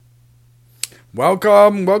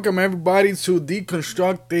Welcome everybody to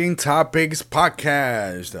Deconstructing Topics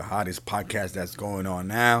Podcast, the hottest podcast that's going on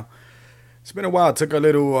now. It's been a while. Took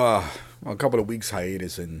a couple of weeks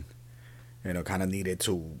hiatus, and kind of needed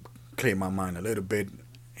to clear my mind a little bit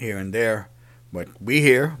here and there. But we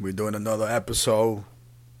here. We're doing another episode.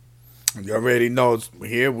 You already know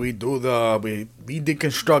here we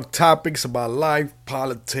deconstruct topics about life,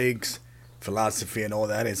 politics, philosophy, and all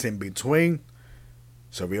that is in between.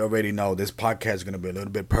 So we already know this podcast is going to be a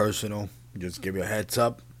little bit personal. Just give you a heads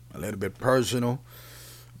up. A little bit personal.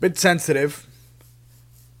 A bit sensitive.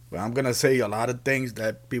 But I'm going to say a lot of things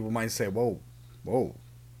that people might say, whoa, whoa.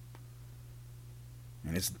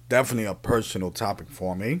 And it's definitely a personal topic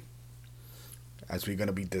for me. As we're going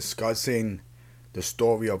to be discussing the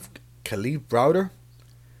story of Kalief Browder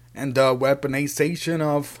and the weaponization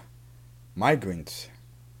of migrants.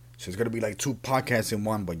 So it's going to be like two podcasts in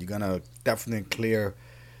one, but you're going to definitely clear.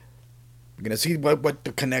 You're going to see what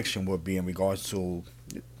the connection would be in regards to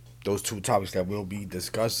those two topics that we'll be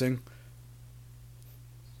discussing.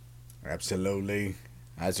 Absolutely.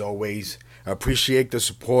 As always, I appreciate the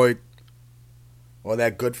support. All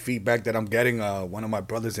that good feedback that I'm getting. One of my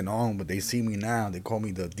brothers in arms, but they see me now. They call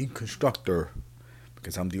me the deconstructor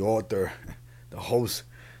because I'm the author, the host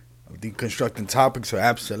of Deconstructing Topics. So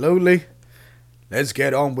absolutely. Let's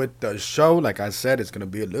get on with the show. Like I said, it's going to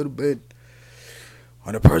be a little bit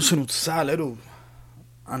on the personal side, a little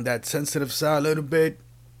on that sensitive side, a little bit.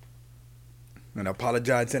 And I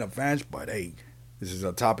apologize in advance, but hey, this is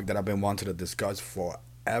a topic that I've been wanting to discuss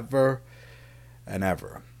forever and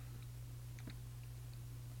ever.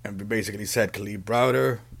 And we basically said Kalief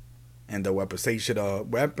Browder and the weaponization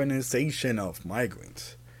of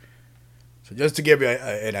migrants. So just to give you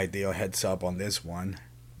an idea, a heads up on this one.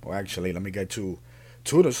 Well, actually, let me get to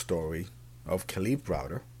the story of Kalief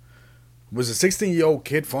Browder. He was a 16-year-old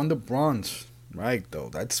kid from the Bronx, right? Though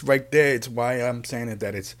that's right there. It's why I'm saying it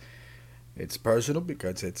that it's personal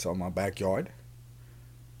because it's on my backyard.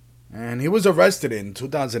 And he was arrested in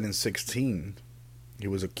 2016. He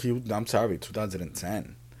was accused. I'm sorry,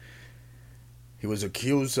 2010. He was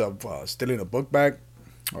accused of stealing a book bag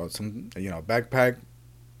or some backpack.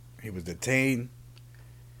 He was detained.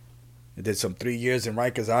 He did some 3 years in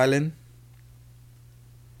Rikers Island.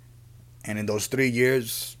 And in those 3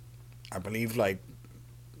 years, I believe like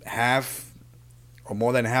half or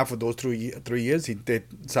more than half of those 3 years, he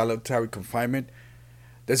did solitary confinement.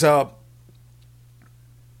 There's a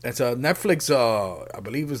Netflix, I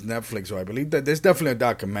believe it's Netflix, or I believe that there's definitely a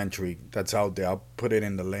documentary that's out there. I'll put it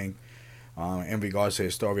in the link in regards to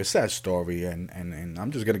his story, a sad story. And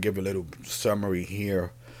I'm just going to give you a little summary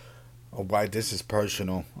here of why this is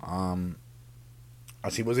personal.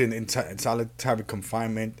 As he was in solitary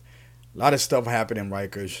confinement, a lot of stuff happened in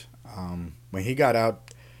Rikers. When he got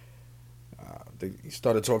out, he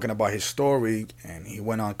started talking about his story, and he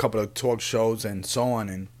went on a couple of talk shows and so on.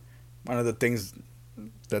 And one of the things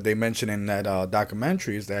that they mentioned in that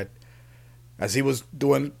documentary is that as he was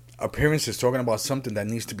doing appearances talking about something that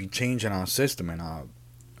needs to be changed in our system, in our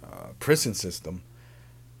prison system,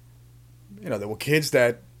 there were kids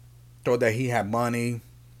that thought that he had money,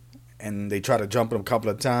 and they tried to jump him a couple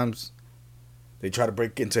of times. They tried to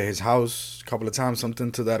break into his house a couple of times,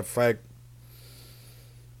 something to that effect.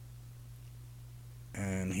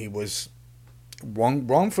 And he was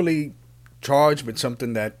wrongfully charged with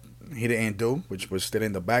something that he didn't do, which was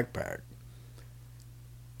stealing the backpack.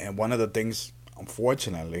 And one of the things,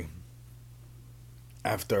 unfortunately,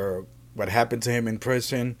 after what happened to him in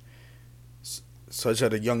prison, such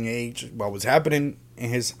at a young age, what was happening in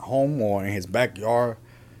his home or in his backyard,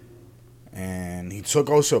 and he took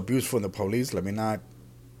also abuse from the police. Let me not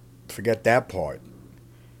forget that part.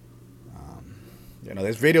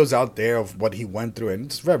 There's videos out there of what he went through, and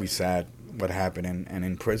it's very sad what happened. And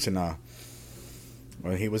in prison,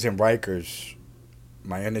 when he was in Rikers,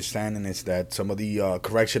 my understanding is that some of the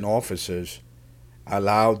correction officers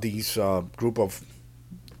allowed these group of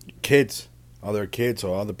kids, other kids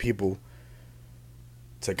or other people,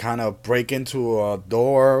 to kind of break into a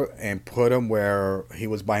door and put him where he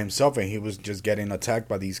was by himself, and he was just getting attacked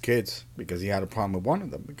by these kids because he had a problem with one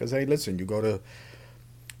of them. Because hey, listen, you go to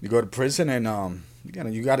prison, and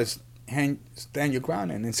you gotta stand your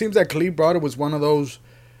ground. And it seems that Kalief Browder was one of those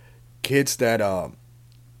kids that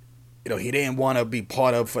he didn't want to be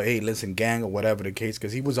part of a, hey, listen, gang or whatever the case,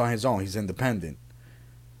 because he was on his own. He's independent.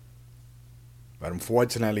 But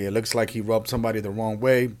unfortunately, it looks like he rubbed somebody the wrong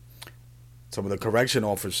way. Some of the correction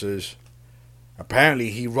officers, apparently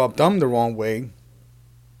he rubbed them the wrong way.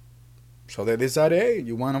 So they decided, hey,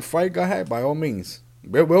 you want to fight? Go ahead, by all means.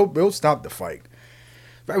 We'll stop the fight.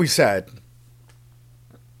 Very sad.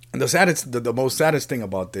 And And the most saddest thing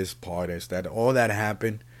about this part is that all that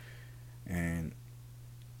happened, and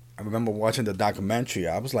I remember watching the documentary.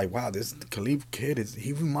 I was like, wow, this Kalief kid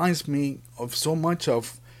he reminds me of so much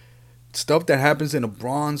of stuff that happens in the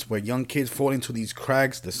Bronx, where young kids fall into these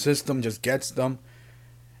cracks. The system just gets them.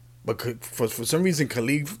 But for some reason,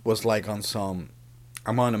 Kalief was like on some,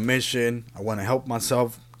 I'm on a mission. I want to help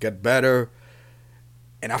myself get better.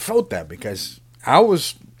 And I felt that because I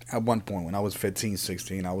was, at one point when I was 15,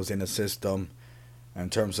 16, I was in the system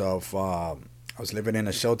in terms of, I was living in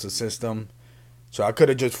a shelter system. So I could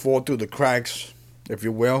have just fall through the cracks, if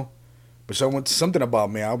you will. But something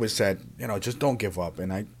about me, I always said, just don't give up.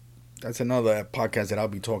 And that's another podcast that I'll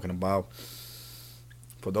be talking about.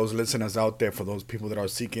 For those listeners out there, for those people that are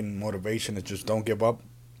seeking motivation, to just don't give up.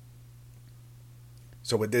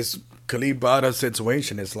 So with this Kalief Browder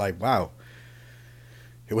situation, it's like, wow,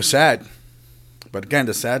 it was sad. But again,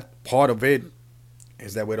 the sad part of it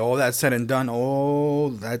is that with all that said and done, all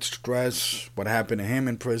that stress, what happened to him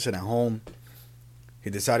in prison at home, he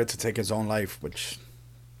decided to take his own life, which,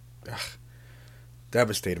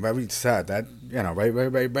 devastating, very sad. That,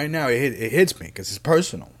 right now it hits me because it's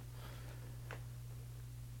personal.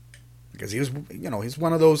 Because he was, he's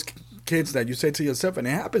one of those kids that you say to yourself, and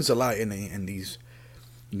it happens a lot in these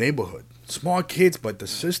neighborhoods. Small kids, but the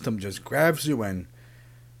system just grabs you and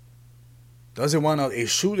doesn't want to, it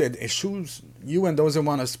shoots you and doesn't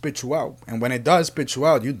want to spit you out. And when it does spit you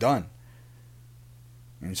out, you're done.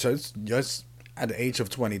 And so it's just at the age of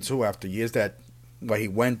 22, after years that what he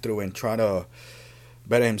went through and trying to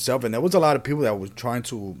better himself. And there was a lot of people that was trying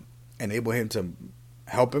to enable him to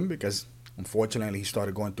help him because unfortunately he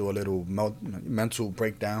started going through a little mental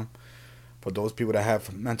breakdown. For those people that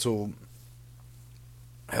have mental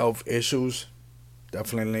health issues,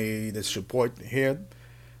 definitely the support here.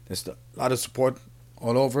 There's a lot of support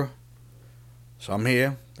all over. So I'm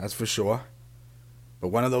here, that's for sure. But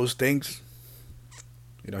one of those things,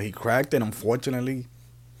 he cracked and unfortunately,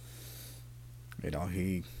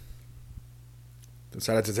 he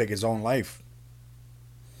decided to take his own life.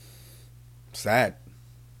 Sad.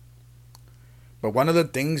 But one of the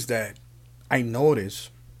things that I noticed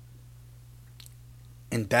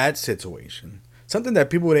in that situation, something that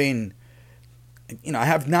people didn't, I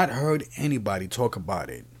have not heard anybody talk about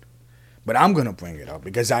it, but I'm gonna bring it up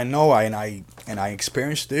because I know I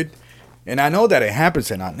experienced it, and I know that it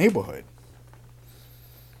happens in our neighborhood.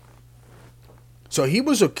 So he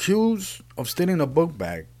was accused of stealing a book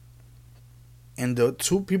bag, and the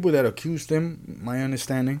two people that accused him, my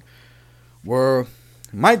understanding, were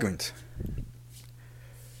migrants.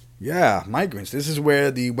 Yeah, migrants. This is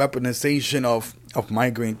where the weaponization of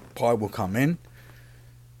migrant part will come in.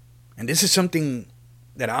 And this is something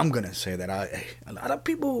that I'm going to say that a lot of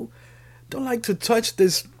people don't like to touch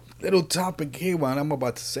this little topic here what I'm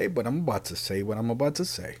about to say, but I'm about to say what I'm about to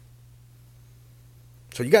say.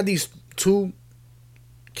 So you got these two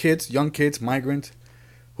kids, young kids, migrants,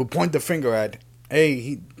 who point the finger at,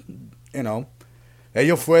 hey, ellos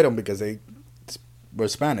fueron, because they were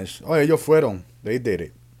Spanish. Oh, ellos fueron. They did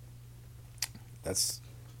it. That's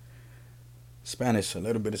Spanish, a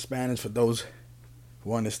little bit of Spanish for those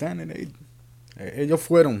who understand it. Ellos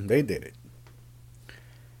fueron, they did it.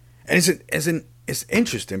 And it's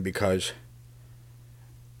interesting because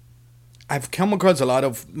I've come across a lot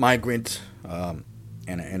of migrants,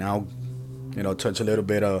 and I'll, touch a little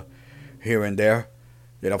bit of here and there,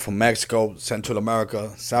 from Mexico, Central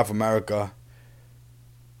America, South America,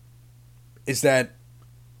 is that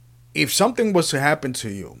if something was to happen to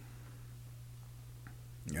you,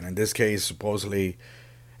 in this case, supposedly,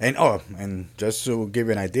 and just to give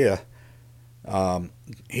you an idea,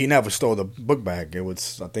 he never stole the book bag. I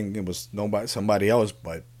think it was somebody else.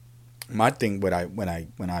 But my thing, when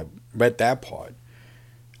I read that part,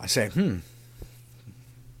 I said,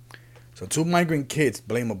 So two migrant kids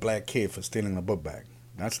blame a black kid for stealing a book bag.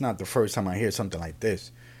 That's not the first time I hear something like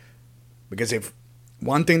this. Because if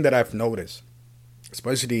one thing that I've noticed,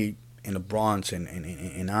 especially in the Bronx and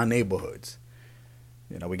in our neighborhoods,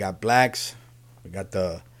 we got blacks, we got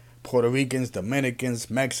the Puerto Ricans,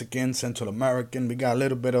 Dominicans, Mexicans, Central American. We got a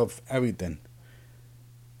little bit of everything.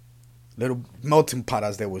 Little melting pot,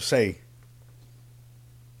 as they would say.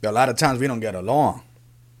 A lot of times we don't get along.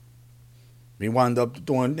 We wind up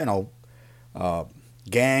doing,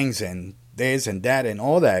 gangs and this and that and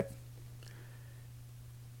all that.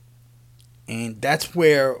 And that's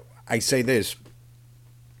where I say this.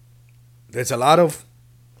 There's a lot of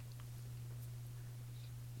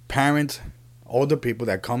parents, older people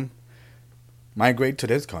that migrate to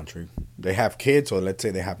this country. They have kids, or let's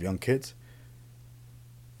say they have young kids.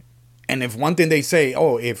 And if one thing they say,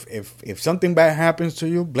 oh, if something bad happens to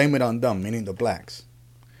you, blame it on them, meaning the blacks.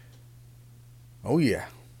 Oh yeah,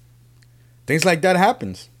 things like that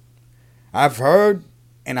happens. I've heard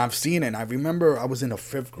and I've seen it. And I remember I was in the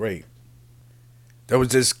 5th grade. There was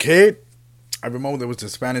this kid. I remember there was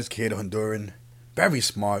this Spanish kid, Honduran, very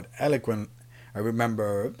smart, eloquent. I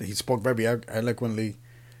remember he spoke very eloquently.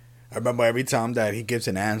 I remember every time that he gives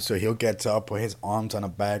an answer, he'll get up, put his arms on the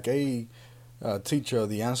back. Hey, teacher,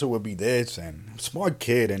 the answer would be this. And smart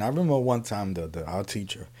kid. And I remember one time our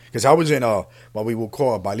teacher, because I was in what we would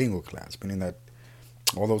call a bilingual class, meaning that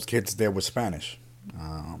all those kids there were Spanish.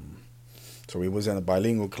 So we was in a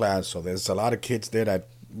bilingual class. So there's a lot of kids there that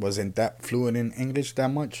wasn't that fluent in English that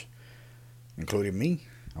much, including me.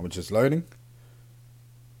 I was just learning.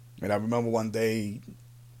 And I remember one day,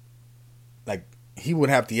 like, he would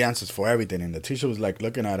have the answers for everything. And the teacher was, like,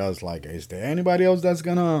 looking at us like, is there anybody else that's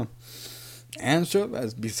going to answer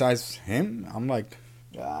besides him? I'm like,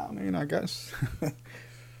 yeah, I mean, I guess.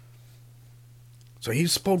 So he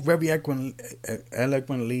spoke very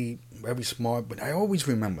eloquently, very smart. But I always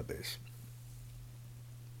remember this.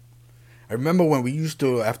 I remember when we used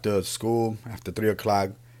to, after school, after 3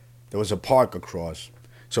 o'clock, there was a park across.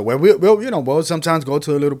 So where we'll sometimes go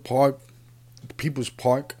to a little park, People's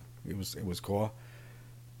Park, it was called,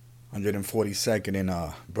 142nd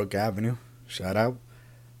in Brook Avenue. Shout out.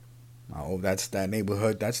 Oh, that's that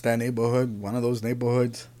neighborhood. That's that neighborhood. One of those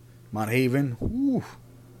neighborhoods, Mount Haven. Woo,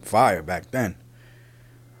 fire back then.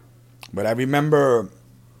 But I remember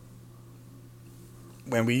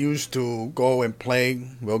when we used to go and play.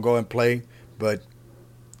 We'll go and play, but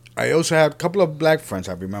I also had a couple of black friends.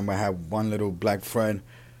 I remember I had one little black friend.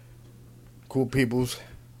 Cool peoples.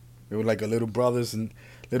 They were like a little brothers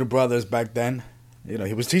back then. You know,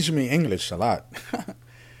 he was teaching me English a lot.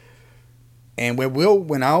 And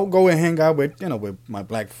when I'll go and hang out with my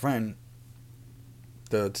black friend,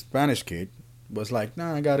 the Spanish kid was like,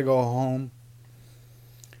 nah, I gotta go home.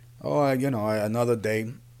 Or, another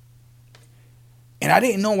day. And I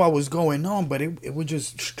didn't know what was going on, but it was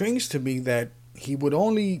just strange to me that he would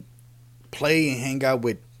only play and hang out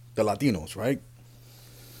with the Latinos, right?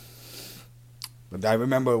 But I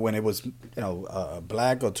remember when it was, a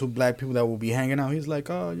black or 2 black people that would be hanging out. He's like,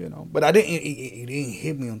 oh, But I didn't. It didn't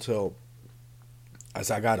hit me until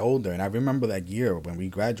as I got older, and I remember that year when we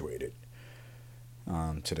graduated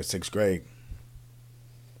to the 6th grade.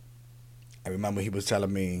 I remember he was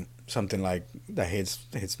telling me something like that his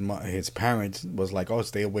parents was like, oh,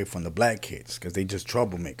 stay away from the black kids because they just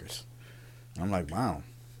troublemakers. I'm like, wow,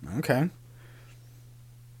 okay.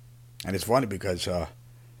 And it's funny because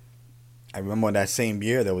I remember that same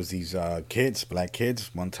year there was these black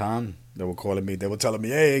kids. One time they were calling me. They were telling me,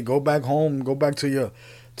 "Hey, go back home. Go back to your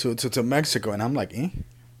to Mexico." And I'm like,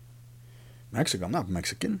 Mexico? I'm not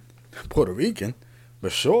Mexican. Puerto Rican.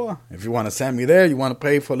 But sure, if you want to send me there, you want to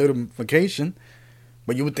pay for a little vacation.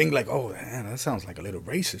 But you would think like, oh, man, that sounds like a little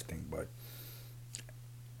racist thing. But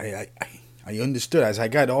I understood. As I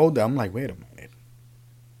got older, I'm like, wait a minute.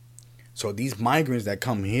 So these migrants that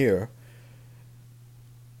come here,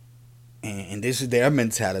 and this is their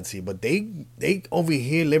mentality, but they over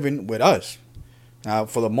here living with us. Now,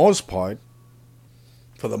 for the most part,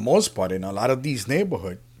 in a lot of these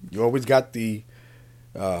neighborhoods, you always got the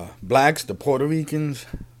blacks, the Puerto Ricans,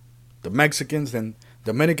 the Mexicans, and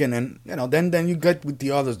Dominican, and then you get with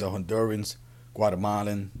the others, the Hondurans,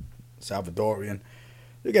 Guatemalan, Salvadorian.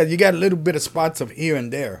 You got a little bit of spots of here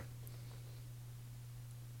and there.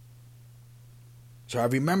 So I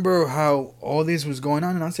remember how all this was going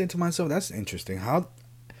on, and I said to myself, that's interesting. How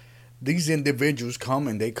these individuals come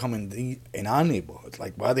and they come in our neighborhoods.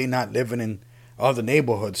 Like, why are they not living in other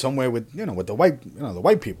neighborhoods somewhere with with the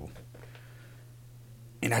white people?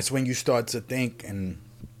 And that's when you start to think. And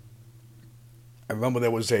I remember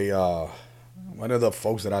there was one of the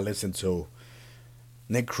folks that I listened to,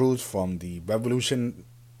 Nick Cruz from the Revolutionary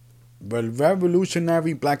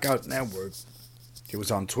Blackout Network. He was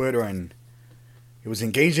on Twitter and he was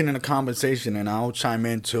engaging in a conversation, and I'll chime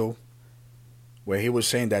in too, where he was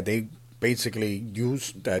saying that they basically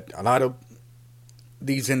use that a lot of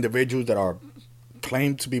these individuals that are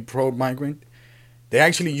claimed to be pro-migrant, they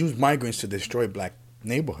actually use migrants to destroy black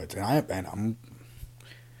neighborhoods. And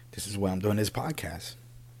this is why I'm doing this podcast.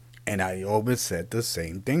 And I always said the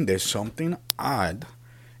same thing. There's something odd.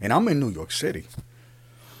 And I'm in New York City.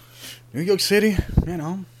 New York City,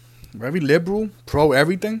 very liberal, pro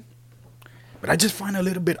everything. But I just find it a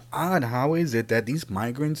little bit odd. How is it that these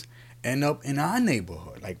migrants end up in our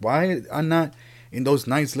neighborhood? Like, why are not in those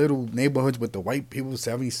nice little neighborhoods with the white people,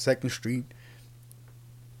 72nd Street,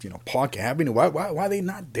 Park Avenue? Why are they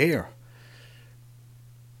not there?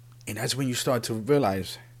 And that's when you start to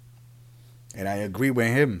realize, and I agree with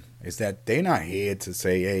him, is that they're not here to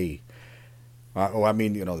say, hey, I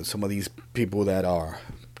mean, some of these people that are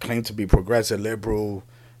claim to be progressive, liberal,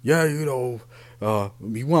 yeah,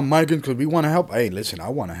 we want migrants because we want to help. Hey, listen, I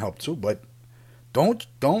want to help too, but don't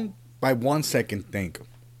by 1 second think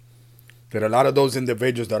that a lot of those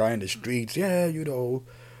individuals that are in the streets, yeah,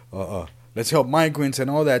 let's help migrants and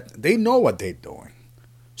all that, they know what they're doing.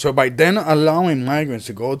 So by then allowing migrants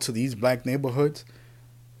to go to these black neighborhoods,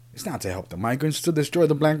 it's not to help the migrants, to destroy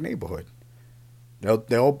the black neighborhood.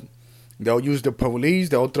 They'll use the police.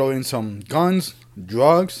 They'll throw in some guns,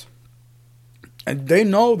 drugs, and they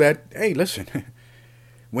know that. Hey, listen,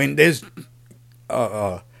 when there's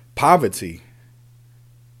poverty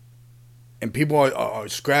and people are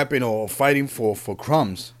scrapping or fighting for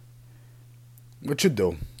crumbs, what you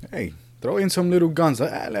do? Hey, throw in some little guns.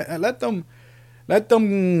 Let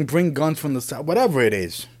them bring guns from the south. Whatever it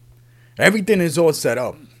is, everything is all set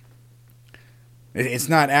up. It's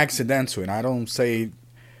not accidental, and I don't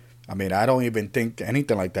even think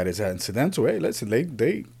anything like that is incidental. Hey, listen,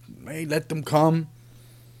 they let them come.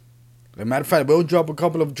 As a matter of fact, we'll drop a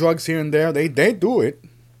couple of drugs here and there. They do it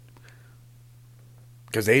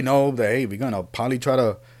because they know that, hey, we're gonna probably try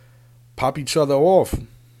to pop each other off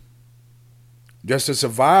just to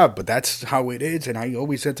survive. But that's how it is, and I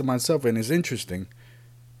always said to myself, and it's interesting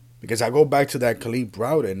because I go back to that Kalief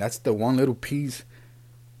Browder, and that's the one little piece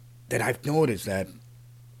that I've noticed, that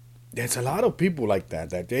there's a lot of people like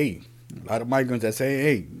that a lot of migrants that say,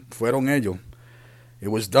 hey, fueron ellos. It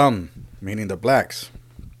was them, meaning the blacks.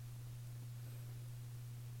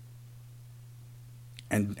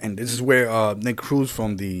 And this is where Nick Cruz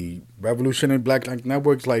from the Revolutionary Black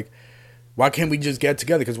Network's like, why can't we just get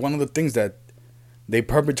together? Because one of the things that they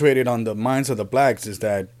perpetrated on the minds of the blacks is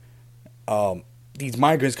that these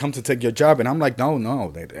migrants come to take your job. And I'm like, no,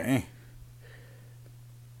 they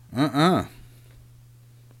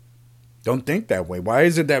don't think that way. Why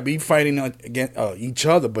is it that we fighting against each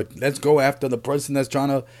other, but let's go after the person that's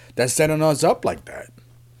setting us up like that?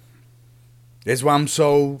 That's why I'm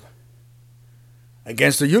so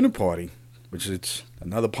against the Uniparty, which is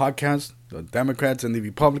another podcast. The Democrats and the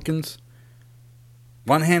Republicans.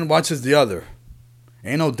 One hand watches the other.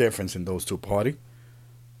 Ain't no difference in those two parties.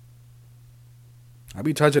 I'll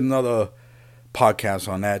be touching another podcast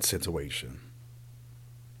on that situation.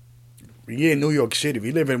 We're in New York City.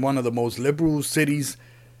 We live in one of the most liberal cities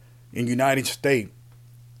in the United States.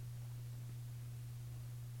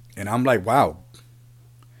 And I'm like, wow.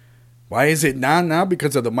 Why is it now?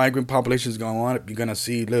 Because of the migrant populations going on, you're going to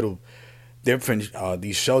see little different,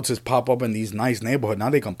 these shelters pop up in these nice neighborhoods. Now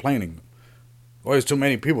they're complaining. Oh, there's too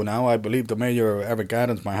many people now. I believe the mayor, Eric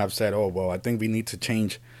Adams, might have said, oh, well, I think we need to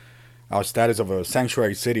change our status of a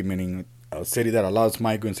sanctuary city, meaning a city that allows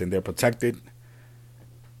migrants and they're protected.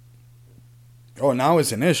 Oh, now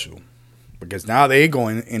it's an issue because now they're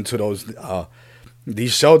going into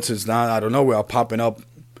these shelters now out of nowhere are popping up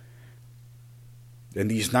in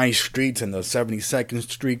these nice streets in the 72nd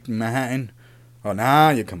Street in Manhattan. Oh, now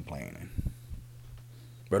you're complaining.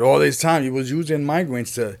 But all this time you was using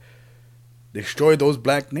migrants to destroy those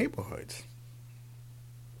black neighborhoods.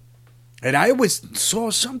 And I always saw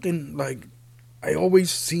something like I always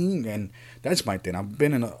seen, and that's my thing. I've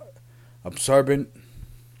been an observant.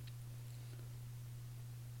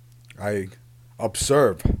 I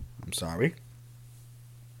observe. I'm sorry.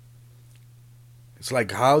 It's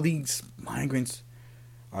like how these migrants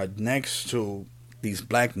are next to these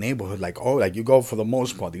black neighborhoods. Like you go for the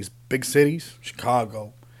most part, these big cities,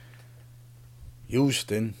 Chicago,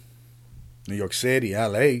 Houston, New York City,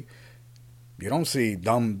 LA. You don't see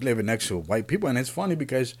them living next to white people. And it's funny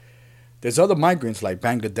because there's other migrants like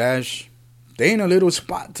Bangladesh. They in a little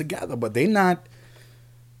spot together, but they're not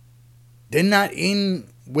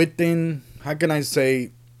within, how can I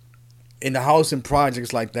say, in the housing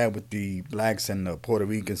projects like that with the blacks and the Puerto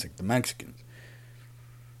Ricans and the Mexicans.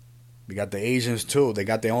 We got the Asians too. They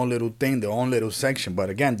got their own little thing, their own little section. But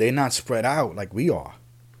again, they're not spread out like we are.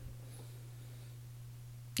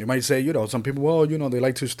 You might say, some people, well, they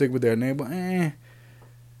like to stick with their neighbor.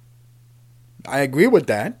 I agree with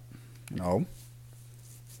that,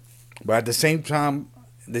 But at the same time,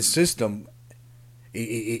 the system,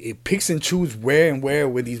 it picks and chooses where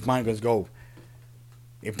these migrants go.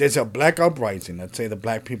 If there's a black uprising, let's say the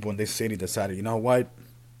black people in this city decided, you know what,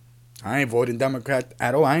 I ain't voting Democrat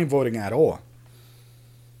at all. I ain't voting at all.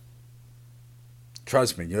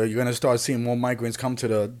 Trust me, you're going to start seeing more migrants come to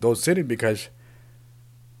those cities because,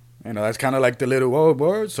 that's kind of like the little old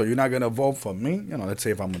word. So you're not going to vote for me? Let's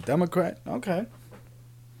say if I'm a Democrat. Okay.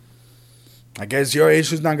 I guess your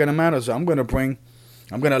issue's not going to matter. So I'm going to bring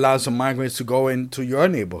I'm going to allow some migrants to go into your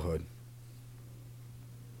neighborhood.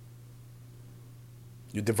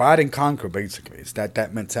 You divide and conquer, basically. It's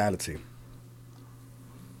that mentality.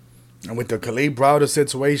 And with the Kalief Browder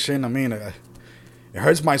situation, I mean, it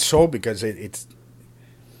hurts my soul because it's,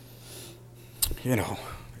 you know,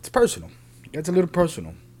 it's personal. It gets a little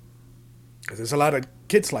personal. Because there's a lot of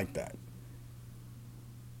kids like that.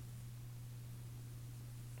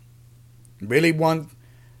 Really want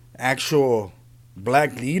actual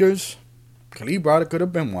black leaders? Kalief Browder could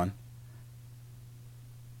have been one.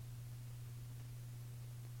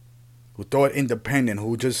 Who thought independent,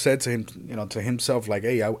 who just said to him, to himself, like,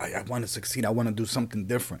 hey, I want to succeed. I want to do something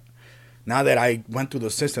different. Now that I went through the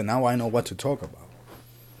system, now I know what to talk about.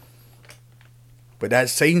 But that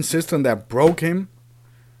same system that broke him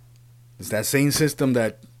is that same system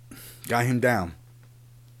that got him down.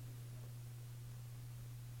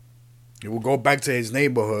 He will go back to his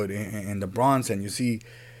neighborhood in the Bronx, and you see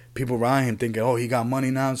people around him thinking, oh, he got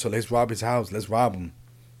money now, so let's rob his house. Let's rob him.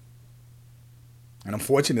 And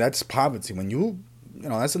unfortunately, that's poverty. When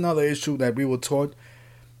that's another issue that we were taught,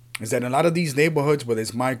 is that in a lot of these neighborhoods where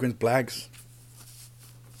there's migrants, blacks,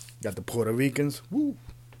 got the Puerto Ricans,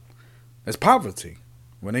 there's poverty.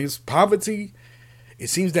 When there's poverty, it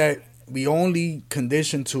seems that we only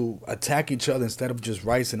conditioned to attack each other instead of just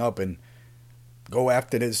rising up and go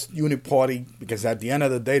after this unit party, because at the end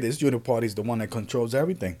of the day, this unit party is the one that controls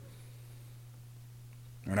everything.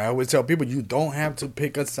 And I always tell people, you don't have to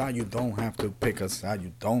pick a side. You don't have to pick a side.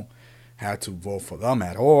 You don't have to vote for them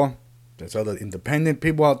at all. There's other independent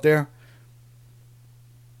people out there,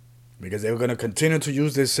 because they're going to continue to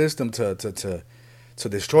use this system to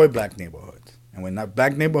destroy black neighborhoods. And when that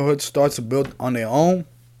black neighborhood starts to build on their own,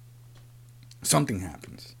 something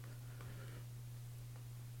happens.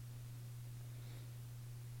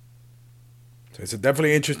 So it's a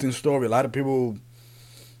definitely interesting story. A lot of people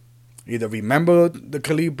either remember the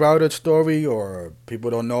Kalief Browder story, or people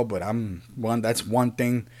don't know, but that's one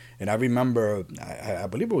thing. And I remember, I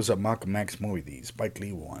believe it was a Malcolm X movie, the Spike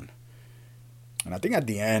Lee one. And I think at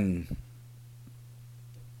the end,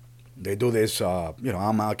 they do this, I'm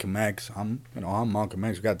Malcolm X. I'm Malcolm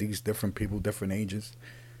X. We got these different people, different ages,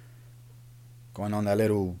 going on that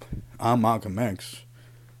little, I'm Malcolm X.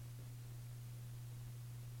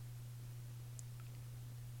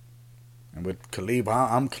 And with Kalief,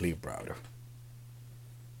 I'm Kalief Browder.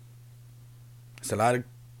 There's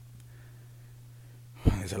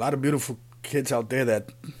a lot of beautiful kids out there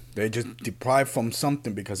that they just deprived from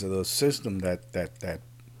something because of the system that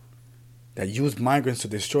used migrants to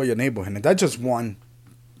destroy your neighborhood. And that's just one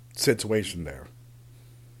situation there.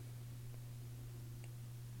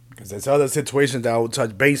 Because there's other situations that I will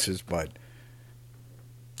touch bases, but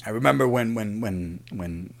I remember when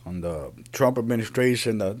on the Trump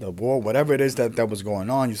administration, the war, whatever it is that was going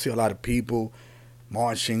on, you see a lot of people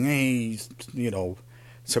marching, hey,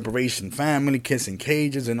 separation family, kids in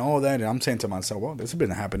cages and all that. And I'm saying to myself, well, this has been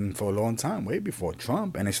happening for a long time, way before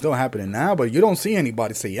Trump. And it's still happening now, but you don't see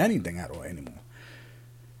anybody say anything at all anymore.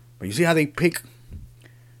 But you see how they pick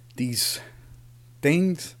these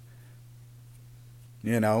things,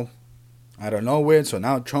 out of nowhere. So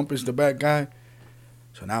now Trump is the bad guy.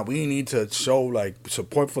 So now we need to show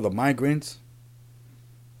support for the migrants.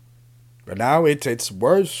 But now it's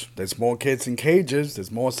worse. There's more kids in cages.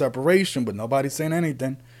 There's more separation, but nobody's saying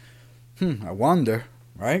anything. I wonder,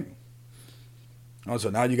 right? Also,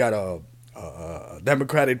 now you got a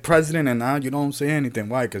Democratic president, and now you don't say anything.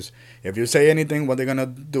 Why? Because if you say anything, what they're going to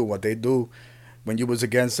do? What they do when you was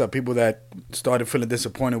against people that started feeling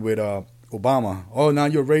disappointed with Obama. Oh, now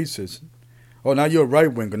you're racist. Oh, now you're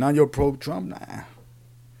right-wing. Now you're pro-Trump. Nah.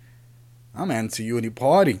 I'm anti-unity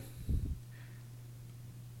party.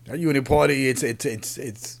 That unity party,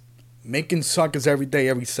 it's making suckers every day,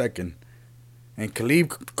 every second. And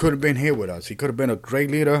Kalief could have been here with us. He could have been a great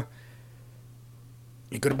leader.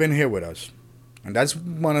 He could have been here with us. And that's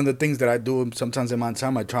one of the things that I do sometimes in my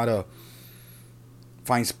time. I try to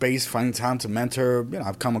find space, find time to mentor.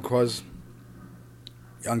 I've come across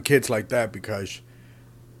young kids like that because,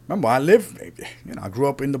 remember, I grew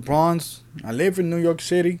up in the Bronx. I live in New York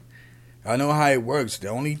City. I know how it works. The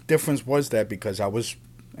only difference was that because I was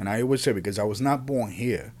not born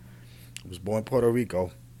here. I was born in Puerto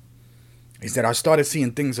Rico. Is that I started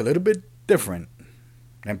seeing things a little bit different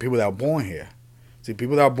than people that are born here. See,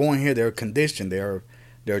 people that are born here, they're conditioned. They're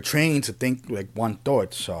trained to think like one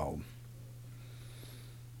thought. So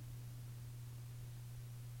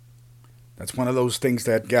that's one of those things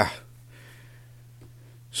that, yeah.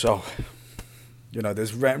 So,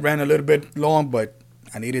 this ran a little bit long, but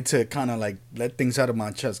I needed to kind of let things out of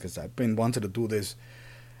my chest because I've been wanting to do this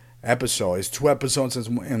episode. It's 2 episodes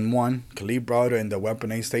in one. Kalief Browder in the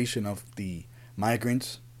weaponized station of the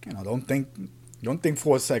migrants. Don't think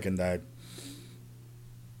for a second that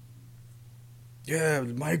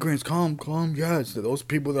migrants come, yes, those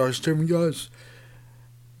people that are streaming, yes,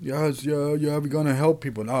 yeah, we're gonna help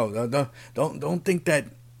people. No, don't think that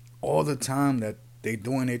all the time that they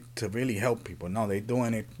doing it to really help people. No, they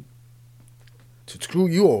doing it to screw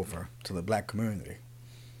you over to the black community.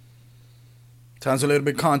 Sounds a little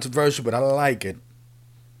bit controversial, but I like it.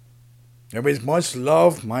 Everybody's much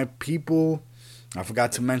love, my people. I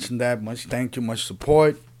forgot to mention that. Much thank you, much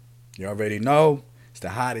support. You already know. It's the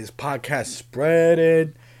hottest podcast. Spread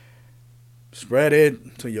it. Spread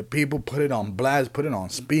it to your people. Put it on blast. Put it on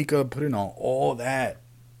speaker. Put it on all that.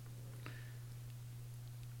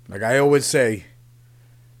 Like I always say,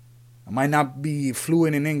 I might not be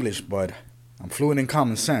fluent in English, but I'm fluent in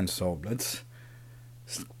common sense. So let's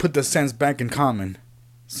put the sense back in common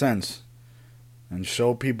sense and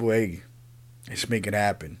show people, hey, let's make it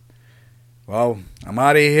happen. Well, I'm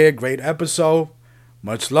out of here. Great episode.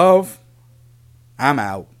 Much love. I'm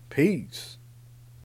out. Peace.